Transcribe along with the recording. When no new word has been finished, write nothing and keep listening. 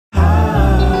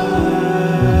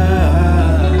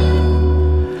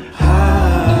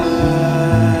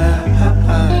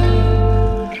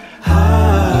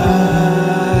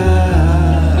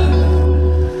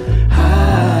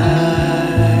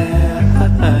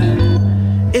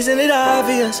Isn't it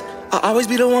obvious? I'll always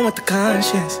be the one with the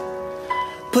conscience,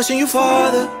 pushing you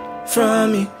farther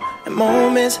from me. At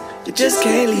moments you just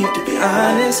can't leave, to be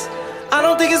honest. I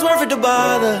don't think it's worth it to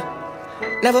bother.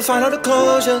 Never find out the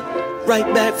closure.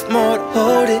 Right back for more to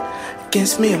hold it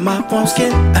against me and my warm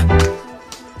skin.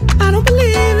 I don't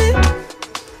believe it.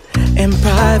 In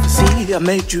privacy, I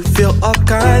made you feel all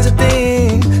kinds of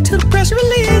things till the pressure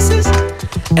releases.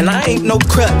 And I ain't no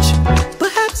crutch.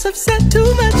 Perhaps I've said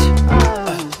too much.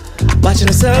 Watching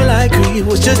the sunlight creep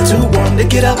was just too warm to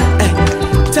get up. Ay,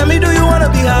 tell me, do you wanna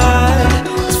be high?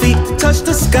 His feet to touch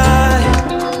the sky.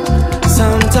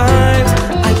 Sometimes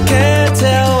I can't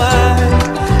tell why.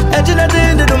 Edging at the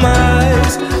end of the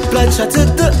demise, bloodshot to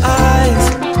the eyes.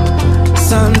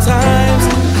 Sometimes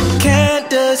I can't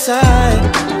decide.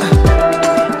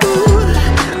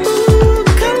 Ooh,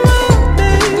 come on,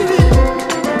 baby.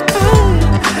 Oh,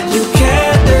 you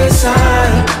can't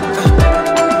decide.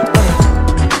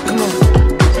 Come on,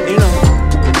 you know.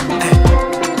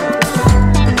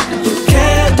 You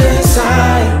can't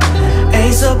decide.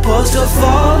 Ain't supposed to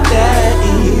fall that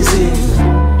easy.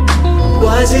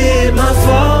 Was it my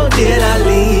fault? Did I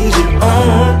lead you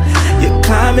on? You're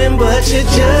climbing but you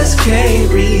just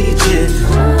can't reach it.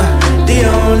 The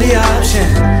only option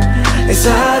is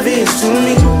obvious to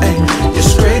me. Ay, you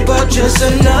scrape up just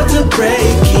enough to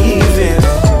break even,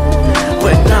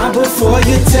 but not before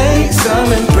you take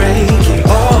some and break it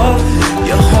all.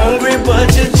 You're hungry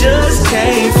but you just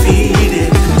can't feed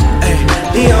it. Ay,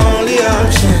 the only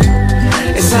option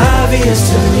is obvious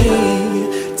to me.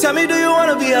 Tell me, do you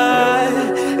wanna be high?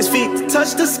 His feet to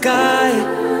touch the sky.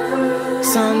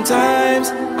 Sometimes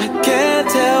I can't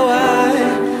tell why.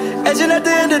 Edging at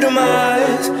the end of the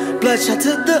demise, bloodshot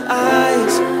to the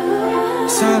eyes.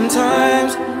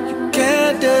 Sometimes you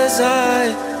can't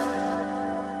decide.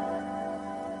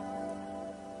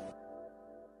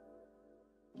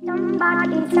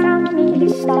 Somebody tell me to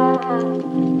stop.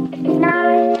 If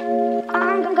not,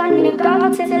 I'm gonna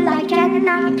go till I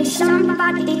cannot. Please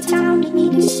somebody tell me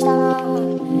to stop.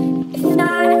 If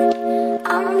not,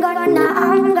 I'm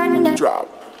gonna drop.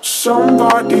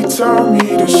 Somebody tell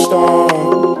me to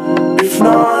stop. If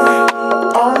not,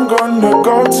 I'm gonna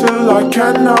go till I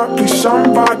cannot. Please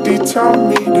somebody tell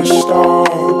me to stop.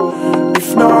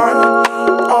 If not,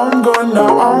 I'm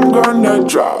gonna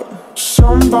drop.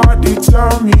 Somebody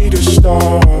tell me to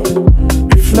stop.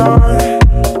 If not,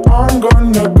 I'm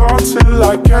gonna go till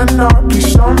I cannot.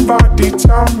 Please somebody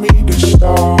tell me to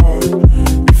stop.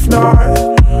 If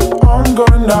not, I'm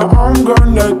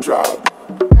gonna drop.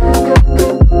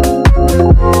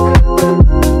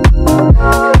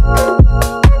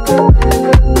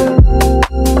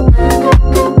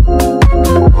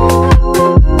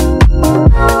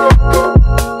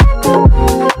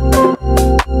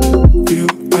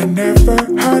 I never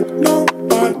had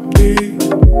nobody,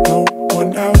 no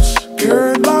one else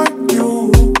cared like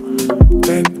you.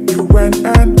 Then you went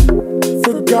and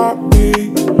forgot me,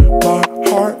 my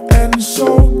heart and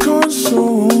soul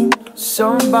consumed.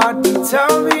 Somebody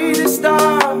tell me to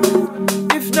stop.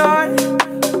 If not,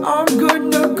 I'm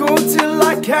gonna go till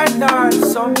I cannot.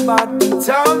 Somebody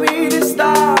tell me to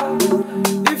stop.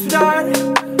 If not,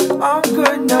 I'm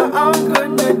gonna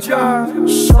drop.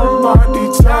 Somebody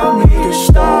tell me to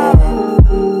stop.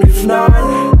 If not,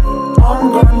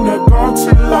 I'm gonna go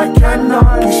till I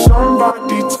cannot. Please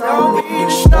somebody tell me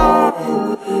to stop.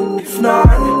 If not,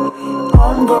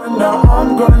 I'm gonna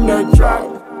drop.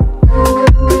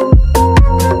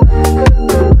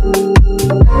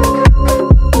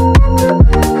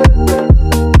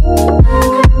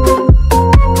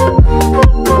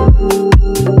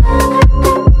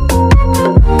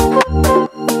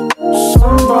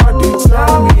 Somebody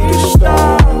tell me to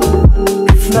stop.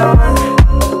 If not,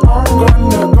 I'm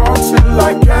gonna go till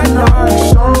I cannot.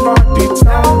 Somebody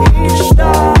tell me to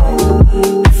stop.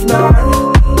 If not,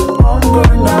 I'm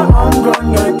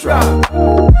gonna drop.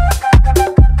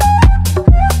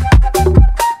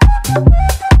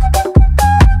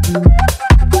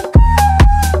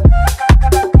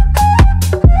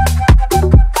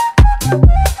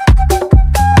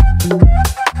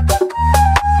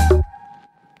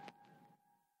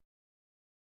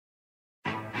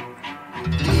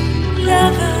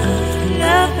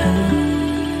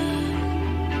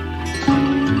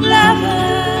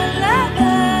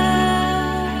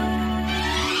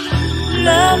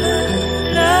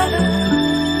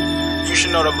 You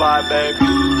should know the vibe, baby.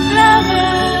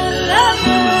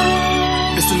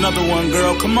 It's another one,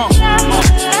 girl. Come on.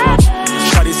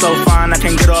 Shawty Shawty so fine, I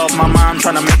can't get off my mind, I'm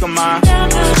tryna make her mine.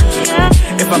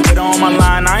 If I get on my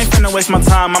line, I ain't finna waste my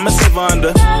time, I'ma save her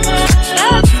under.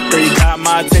 Girl, you got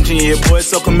my attention, yeah, boy,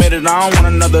 so committed, I don't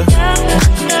want another.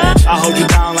 I hold you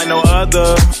down like no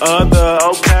other,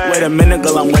 okay. Wait a minute,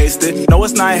 girl, I'm wasted. No,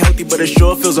 it's not healthy, but it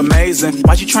sure feels amazing.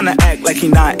 Why you tryna act like he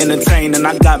not entertained? And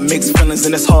I got mixed feelings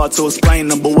and it's hard to explain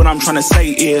them, but what I'm tryna say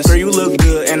is, girl, you look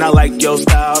good and I like your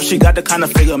style. She got the kind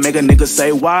of figure make a nigga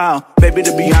say, wow. Baby,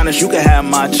 to be honest, you could have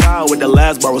my child. With the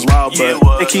last bar was wild,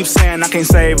 but they keep saying I can't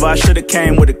save her. I should've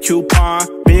came with a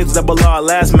coupon. Biggs double R,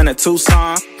 last minute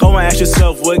Tucson. Go and ask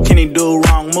yourself, what can he do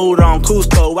wrong? Mood on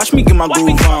Cusco, watch me get my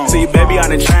groove on. See, baby, I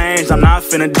done changed, I'm not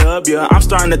finna dub ya. I'm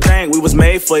starting to think we was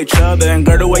made for each other. And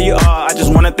girl, the way you are, I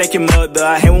just wanna thank your mother.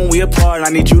 I hate when we apart,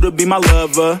 I need you to be my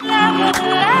lover.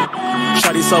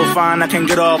 Shawty so fine, I can't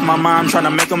get off my mind, I'm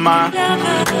tryna make her mine.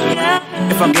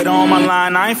 If I get on my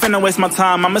line, I ain't finna waste my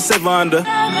time, I'ma save her under.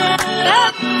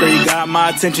 Girl, you got my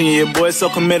attention, yeah, boy, so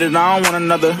committed, I don't want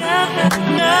another.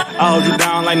 I hold you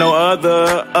down like no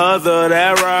other,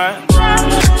 that right?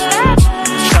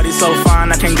 Shawty so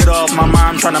fine, I can't get off my mind,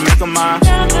 I'm tryna make her mine.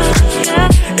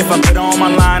 If I get on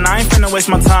my line, I ain't finna waste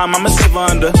my time, I'ma save her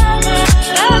under.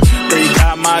 Girl, you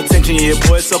got my attention, yeah,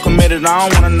 boy, so committed, I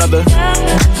don't want another. I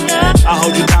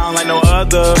hold you down like no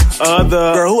other.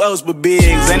 Girl, who else but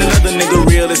Biggs? Ain't another nigga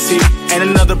real as he. Ain't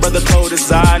another brother cold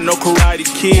as I. No Karate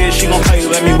Kid, she gon' pay,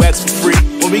 let me wax for free.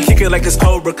 When we kick it like it's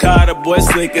𝐃𝐫.𝐸, the boy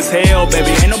slick as hell,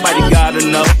 baby, ain't nobody gotta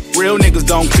know. Real niggas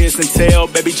don't kiss and tell,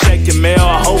 baby, check your mail.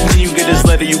 I hope when you get this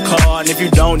letter you call, and if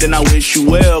you don't, then I wish you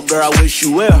well. Girl, I wish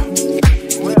you well.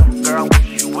 Girl, I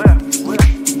wish you well.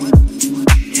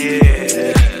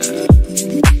 Yeah.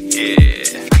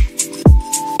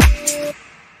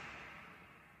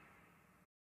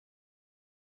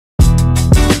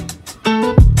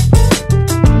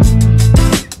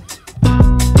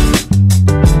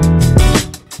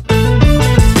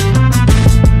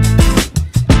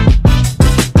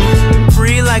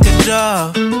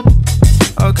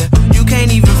 Okay, you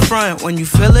can't even front when you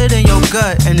feel it in your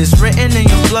gut and it's written in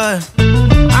your blood.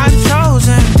 I'm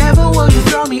chosen, never will you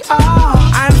throw me off.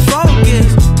 I'm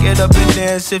focused. Get up and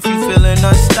dance if you feeling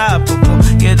unstoppable.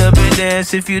 Get up and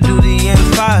dance if you do the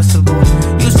impossible.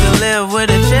 Used to live with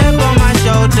a chip on my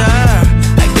shoulder.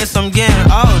 I guess I'm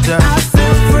getting older. I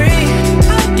feel free,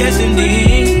 yes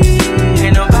indeed.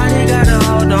 Ain't nobody got a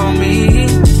hold on me.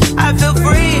 I feel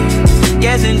free,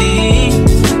 yes indeed.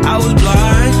 I was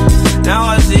blind, now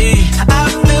I see. I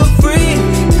feel free,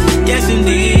 yes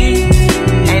indeed.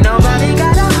 Ain't nobody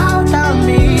got a hold on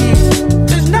me.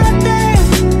 There's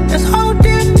nothing that's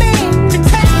holding me.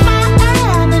 Protect my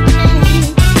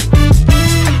energy.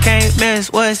 I can't miss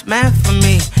what's meant for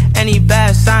me. Any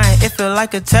bad sign, it feel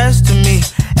like a test to me.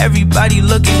 Everybody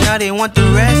looking, now they want the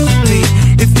recipe.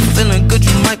 If you feeling good,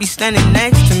 you might be standing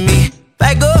next to me.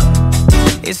 Back up,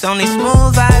 it's only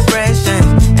smooth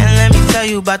vibrations. And let me tell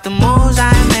you about the moves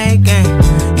I'm making.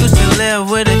 Used to live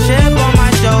with a chip on my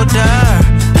shoulder.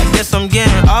 I guess I'm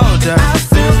getting older. I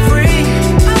feel free,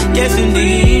 yes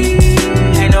indeed.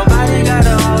 Ain't nobody got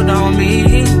a hold on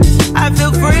me. I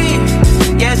feel free,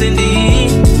 yes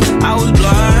indeed. I was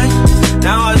blind,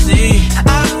 now I see.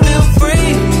 I feel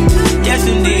free, yes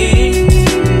indeed.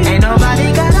 Ain't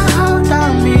nobody got a hold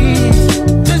on me.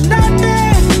 There's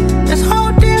nothing that's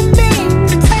holding me.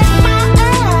 Protect my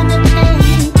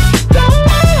energy.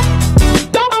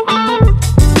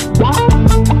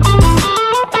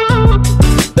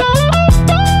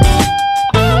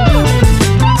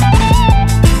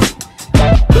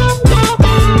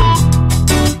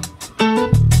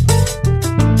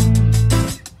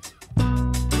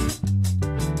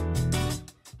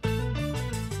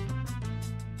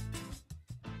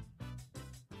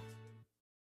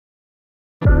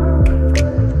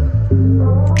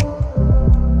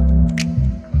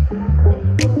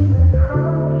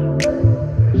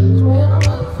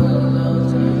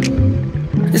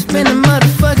 It's been a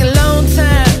motherfucking long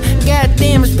time.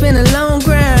 Goddamn, it's been a long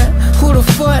grind. Who the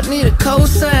fuck need a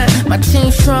cosign? My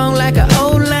team strong like an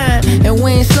old line, and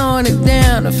we ain't slowing it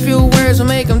down. A few words will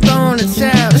make them throw in the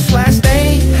towel. That's why I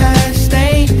stay high,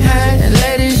 and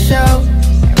let it show.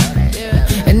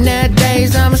 And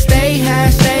nowadays I'ma stay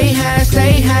high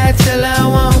till I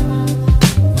won't.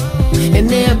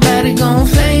 And everybody gon'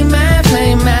 flame my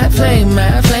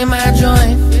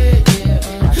joint.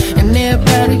 And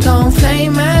everybody gon'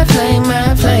 flame my joint.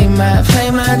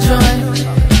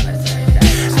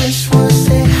 I just wanna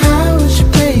say hi with you,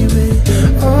 baby,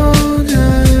 all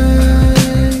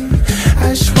night. I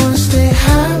just wanna stay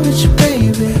high with you,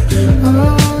 baby,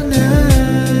 all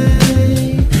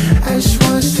night. I just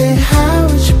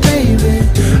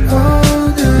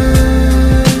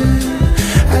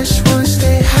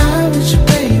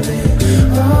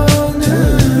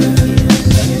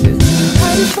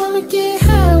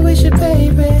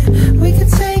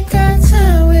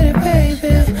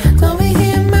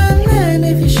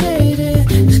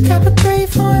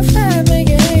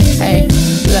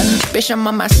I'm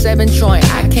on my 7th joint,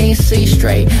 I can't see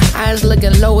straight. Eyes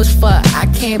looking low as fuck, I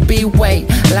can't be weight.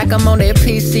 Like I'm on that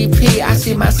PCP, I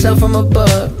see myself from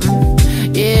above.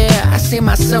 Yeah, I see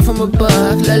myself from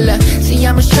above. La la. See,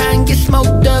 I'm just trying to get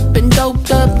smoked up and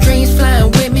doped up. Dreams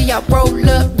flying with me, I roll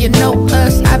up. You know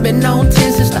us, I've been on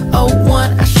 10 since the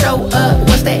 01. I show up.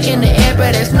 What's that in the air?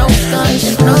 But there's no sun,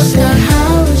 there's no sun.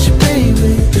 How is you,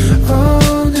 baby?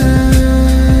 All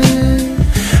night.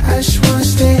 I just wanna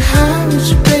stay high with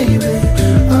you, baby.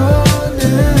 All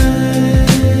night.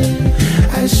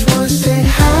 I just wanna stay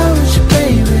high with you,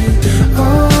 baby.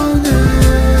 All night.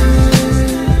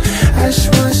 I just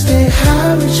wanna stay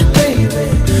high with you, baby.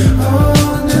 All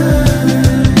night.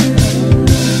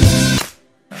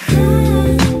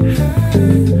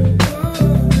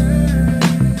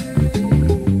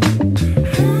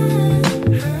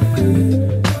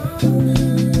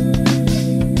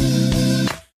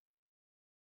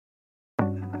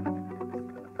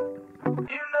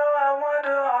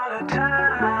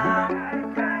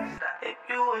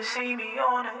 See me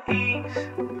on the east.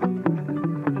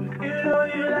 You know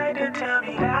you like to tell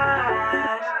me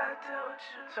lies,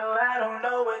 so I don't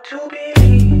know what to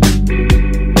believe.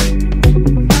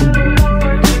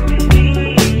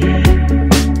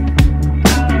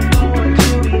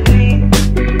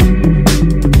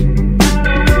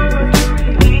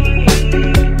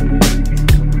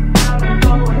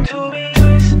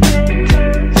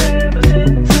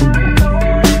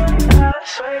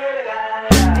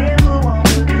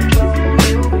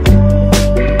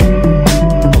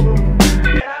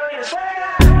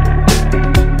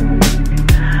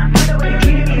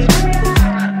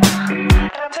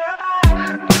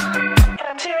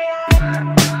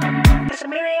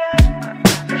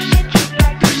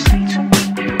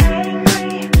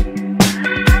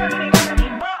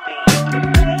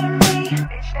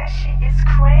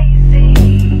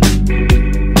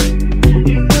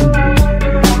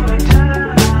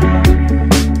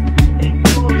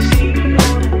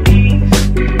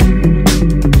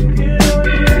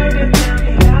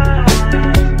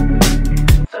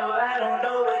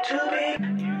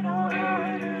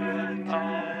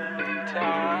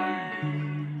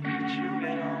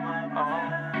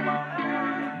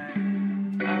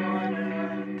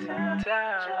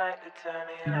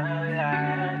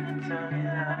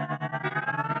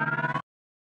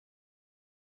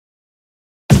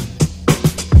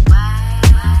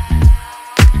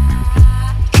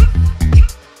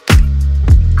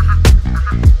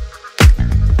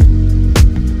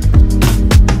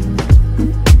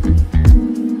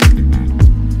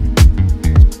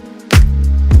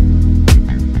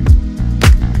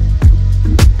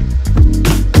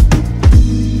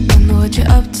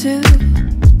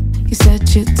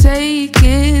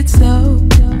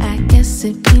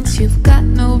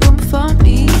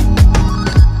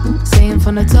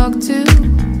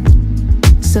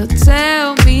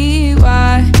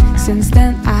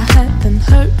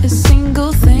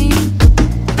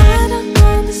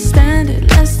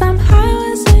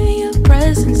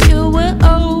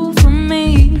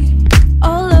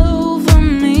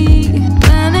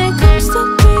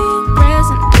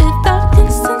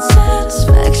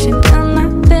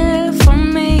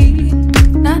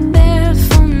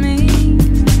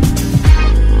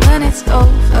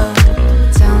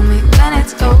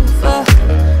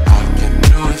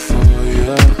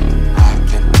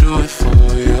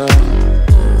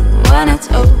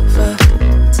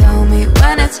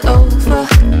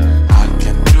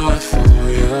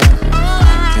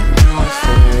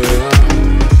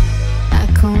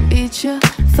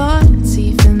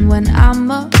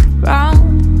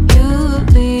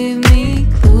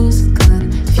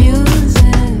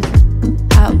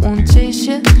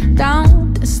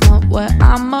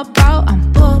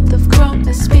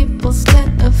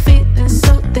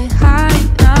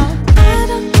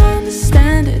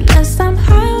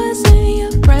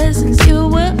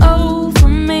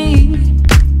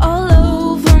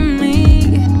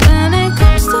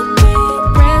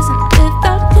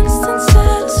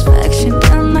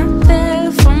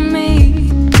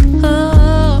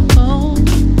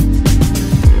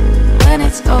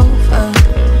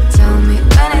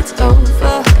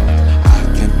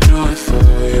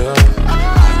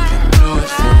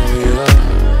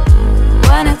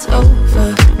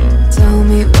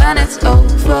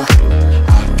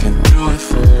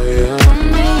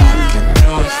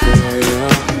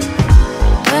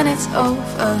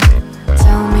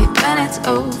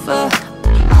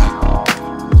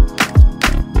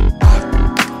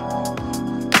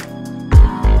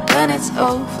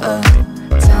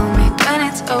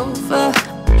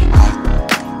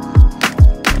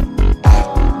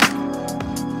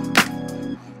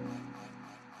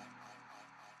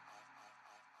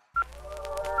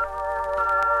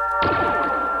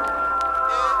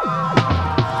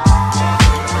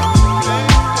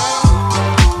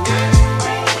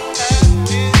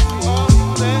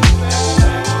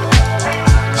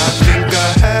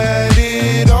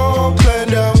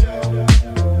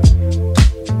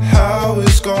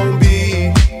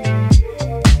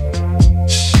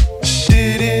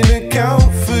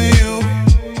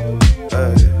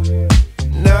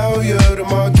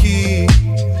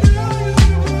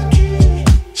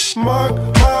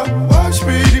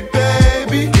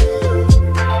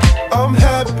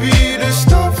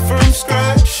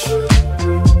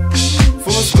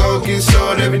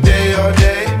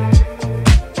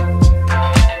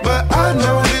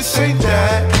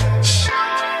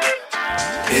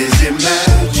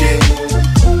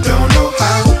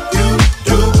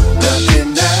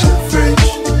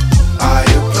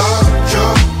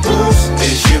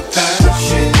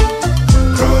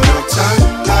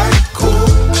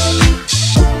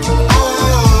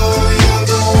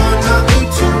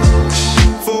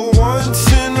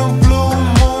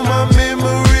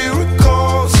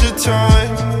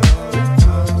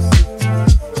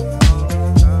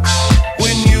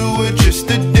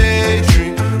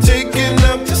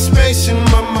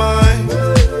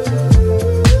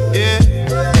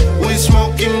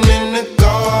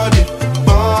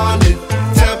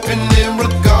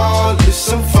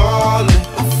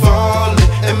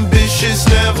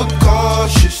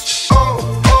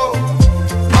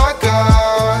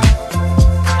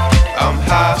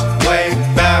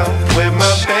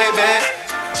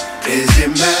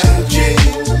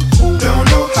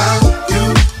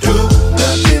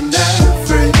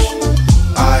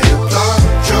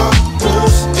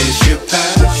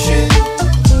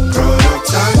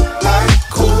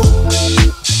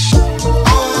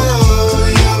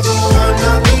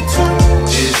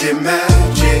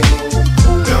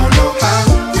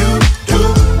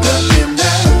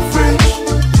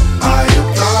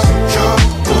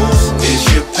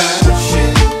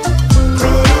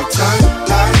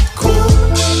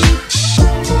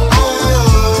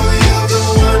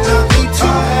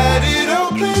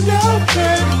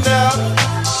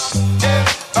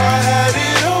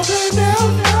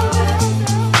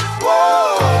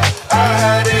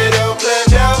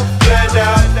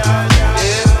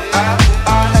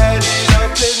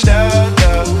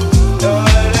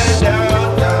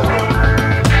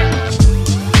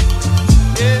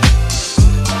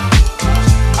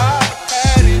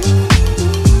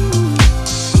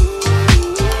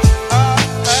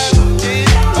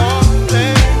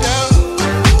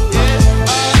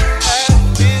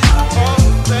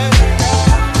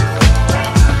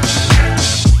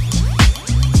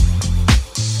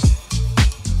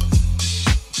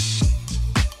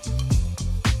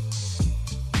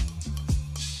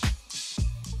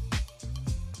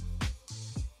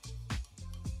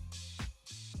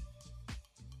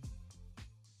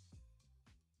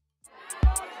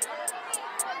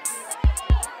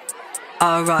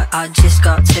 Alright, I just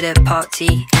got to the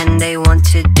party and they want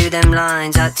to do them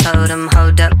lines. I told them,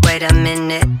 hold up, wait a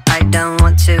minute, I don't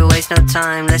want to waste no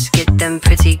time. Let's get them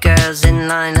pretty girls in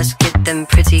line. Let's get them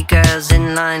pretty girls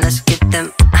in line. Let's get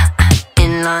them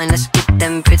in line. Let's get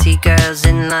them pretty girls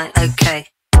in line. Okay.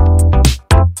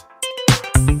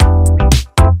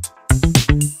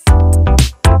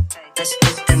 Let's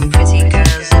get them pretty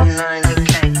girls in line.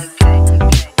 Okay.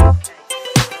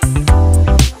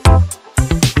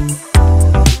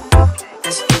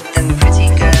 Let's get them pretty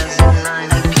girls in line.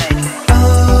 Okay.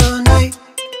 All night,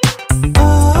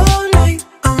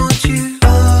 I want you.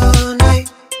 All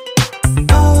night,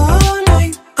 I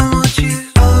want you.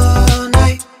 All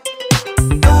night,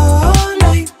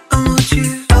 I want you.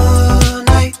 All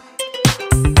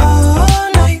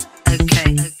night, okay.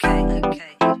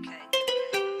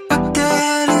 What the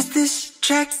hell is this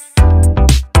track?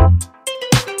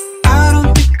 I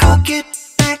don't think I'll get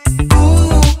back.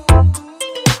 Ooh,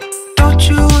 don't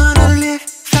you wanna live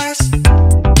fast?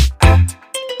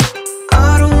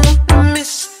 I don't wanna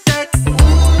miss that.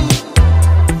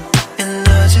 And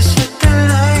I just let the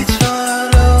lights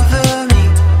fall over me.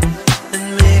 And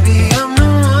maybe I'm the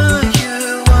one you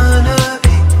wanna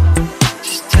be.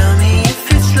 Just tell me if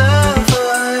it's love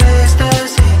or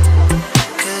ecstasy.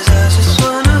 'Cause I just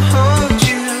wanna hold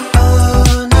you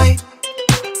all night.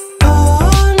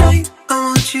 I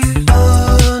want you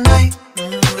all night.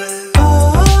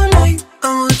 I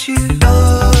want you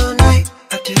all night.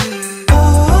 I do.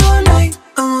 All night,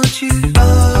 I want you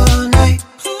all night.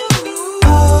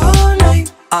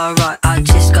 Alright, I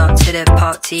just got to the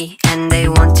party and they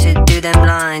want to do them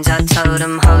lines. I told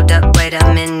them, hold up, wait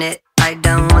a minute, I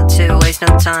don't want to waste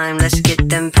no time. Let's get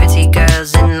them pretty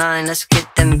girls in line. Let's get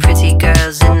them pretty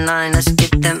girls in line. Let's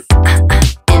get them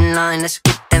in line. Let's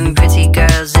get them pretty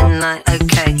girls in line.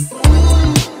 Okay.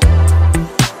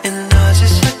 And I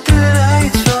just let the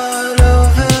lights fall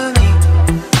over me.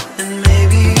 And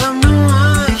maybe I'm the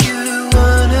one you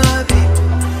wanna be.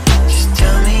 Just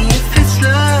tell me if it's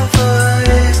love or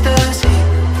ecstasy.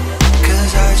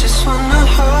 'Cause I just wanna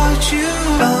hold you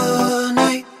all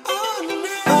night.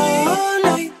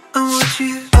 I want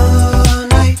you all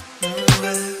night.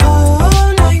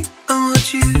 I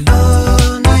want you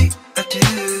all night. I do.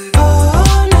 I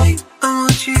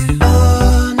want you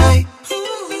all night.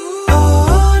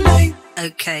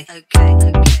 Okay. Okay.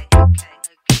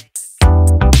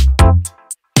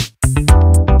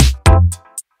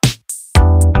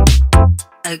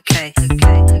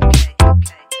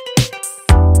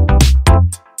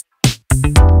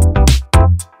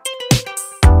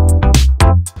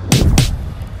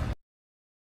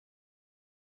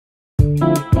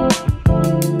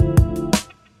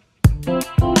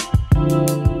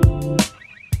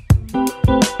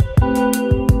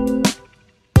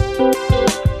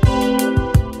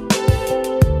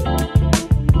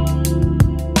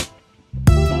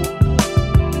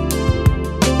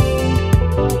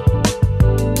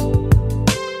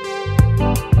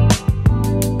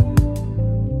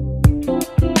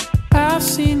 I've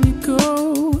seen you go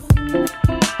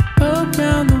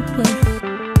around the way.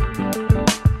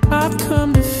 I've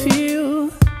come to feel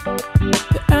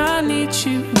that I need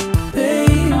you,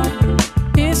 babe.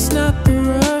 It's not the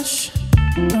rush,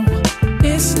 no,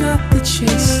 it's not the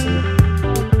chase.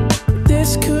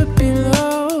 This could be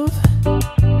love,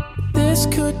 this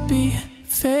could be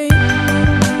fate.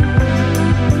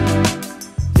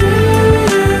 Do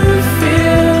you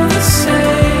feel the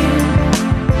same?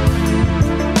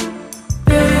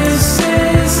 This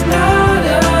is not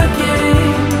a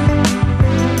game.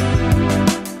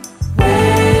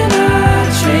 When I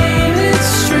dream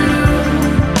it's true,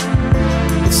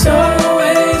 it's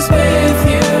always with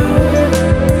you.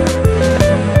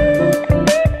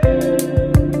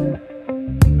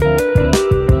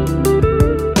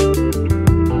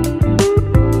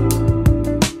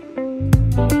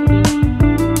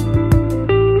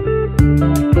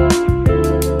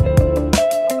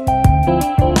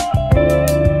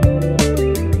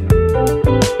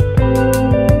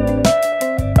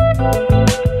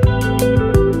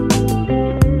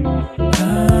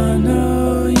 I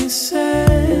know you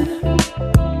said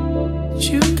that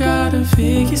you gotta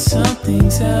figure some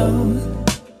things out.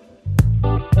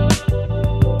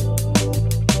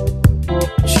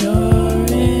 You're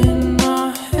in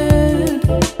my head,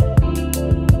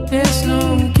 there's no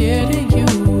getting you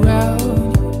out.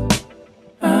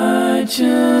 I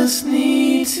just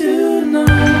need to know.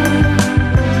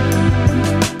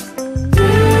 Do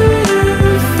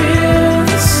you feel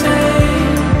the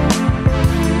same?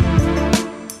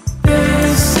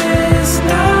 This is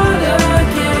not a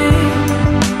game.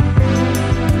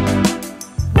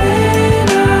 When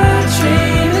I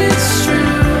dream it's true.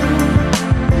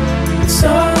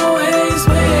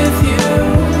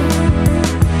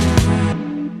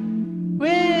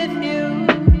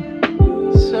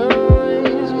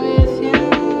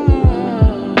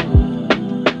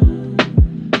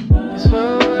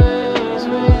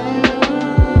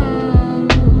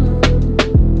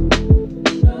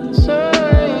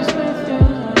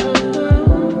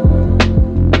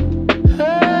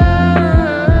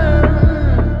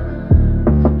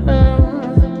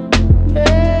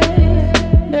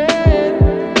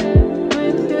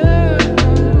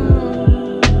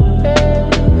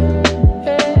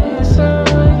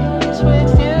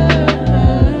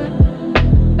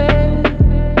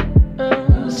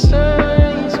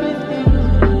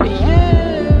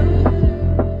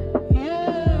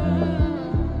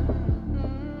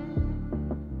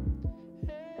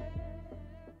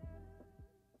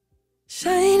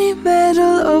 dream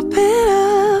it'll open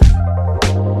up.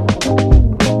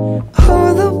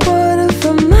 Hold the water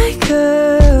from my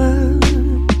cup.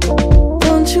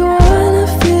 Don't you wanna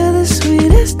feel the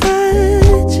sweetest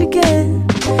touch again?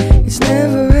 It's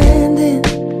never ending,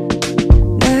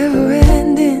 never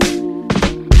ending.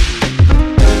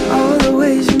 All the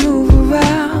ways you move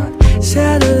around,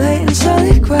 satellite and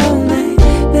solid ground. I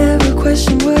never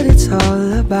question what it's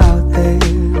all about there.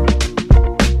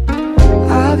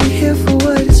 I'll be here for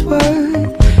what it's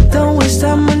worth. Don't waste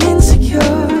time on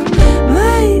insecure.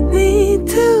 Might need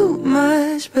too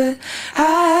much, but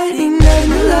I need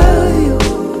nothing to love you,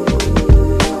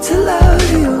 to love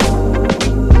you,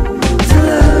 to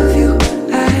love you.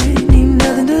 I need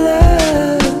nothing to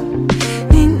love,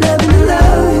 need nothing to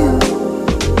love you,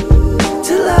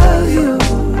 to love you,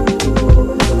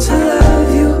 to love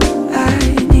you. I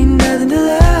need nothing to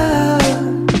love.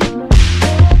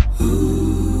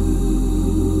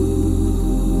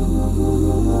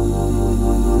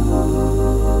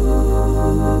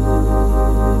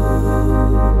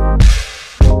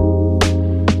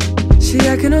 See,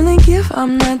 I can only give,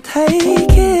 I'm not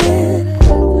taking.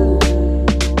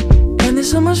 And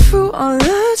there's so much fruit on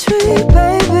the tree,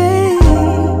 baby.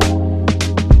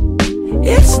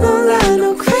 It's no lie,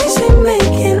 no crazy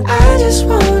making. I just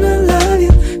wanna love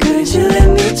you. Couldn't you let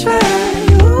me try?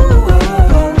 Ooh.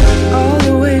 All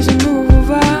the ways you move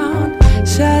around,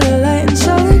 satellite and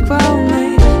solid ground.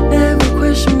 Mate, never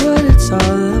question what it's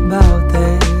all about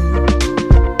there.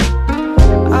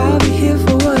 I'll be here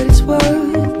for what it's worth.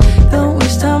 Don't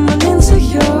waste time on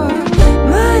insecure.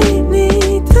 Might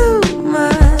need too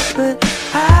much, but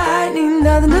I need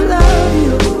nothing to love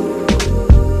you,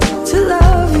 to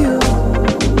love you,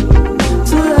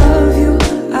 to love you.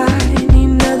 I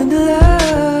need nothing to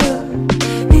love,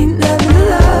 need nothing to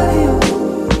love you,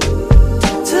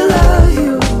 to love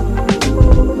you,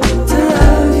 to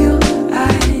love you. I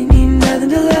need nothing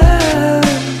to love.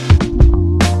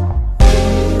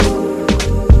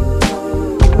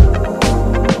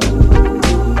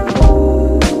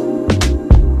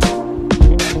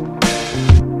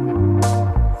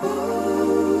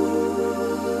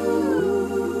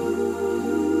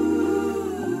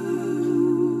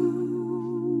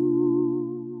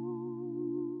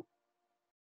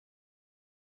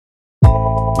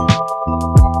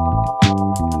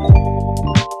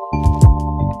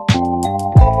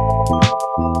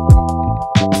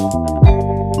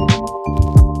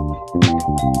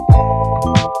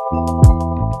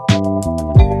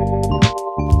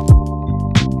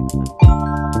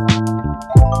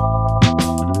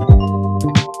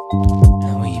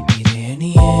 And when you meet her in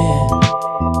the end,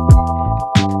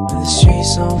 when the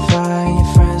streets on fire, your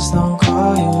friends don't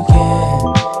call you again.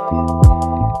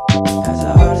 As the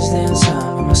hardest damn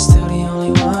time, am I still the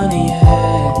only one in your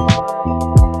head?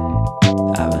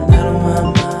 I've been out of my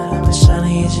mind, I've been trying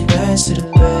to get you back to the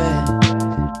bed.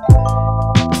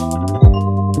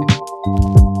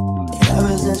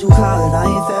 Ever since you called, I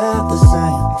ain't felt the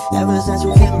same. Ever since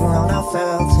you came around, I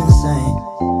felt insane.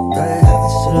 Pray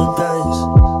heavens to the gods.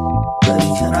 Baby,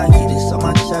 can I get this on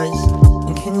my chest?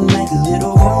 And can you make a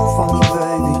little room for me,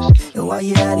 baby? And while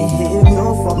you at it, hit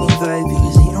you for me, baby.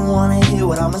 Cause you don't wanna hear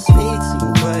what I'ma speak to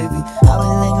you, baby. I've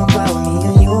been thinking about me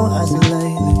and you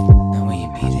isolated. And when you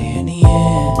meet her in the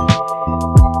end,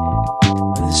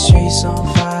 when the streets on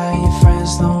fire, your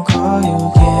friends don't call you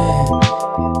again.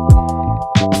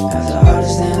 As the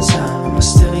hardest damn time, am I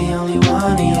still the only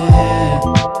one in your head?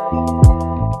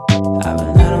 I've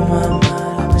been out of my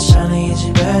mind, I've been trying to get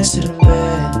you back to the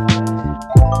bed.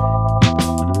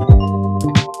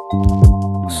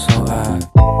 So I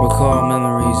recall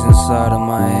memories inside of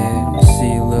my head.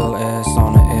 See a little ass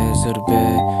on the edge of the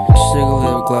bed. Sugar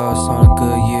lip gloss on a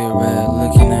good year red.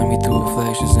 Looking at me through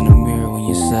reflections in the mirror when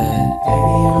you said,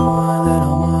 baby, you're the one that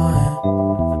I want.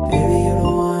 Baby, you're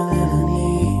the one that I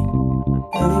need.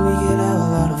 Baby, we could have a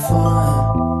lot of fun,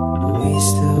 but will you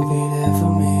still be there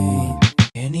for me?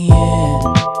 In the end,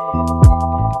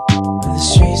 when the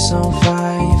streets on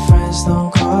fire, your friends don't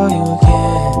call you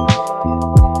again.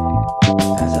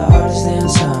 As the hardest damn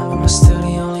time, am I still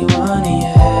the only one in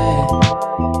your head?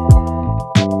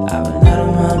 I've been out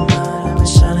of my mind, I've been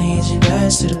trying to get you back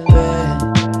to the bed.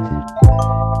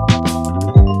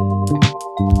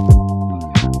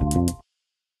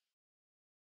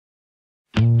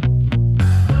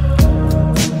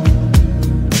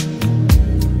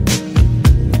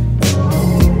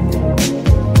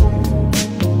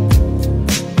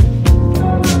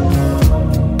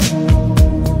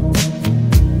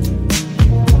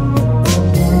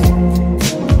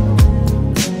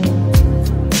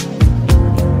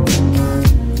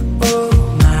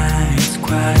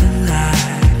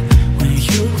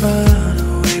 you run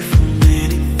away from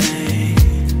anything.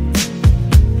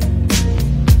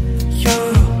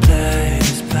 Your blind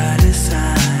is by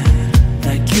design,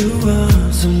 like you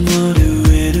want someone to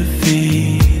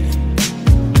intervene.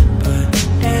 But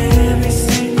every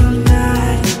single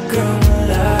night you come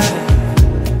alive.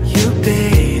 You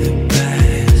pay the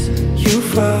price, you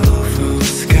fall from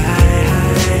sky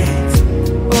heights.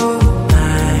 Oh,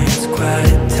 it's quite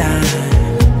a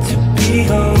time to be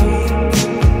home.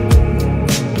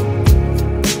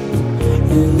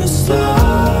 In the slow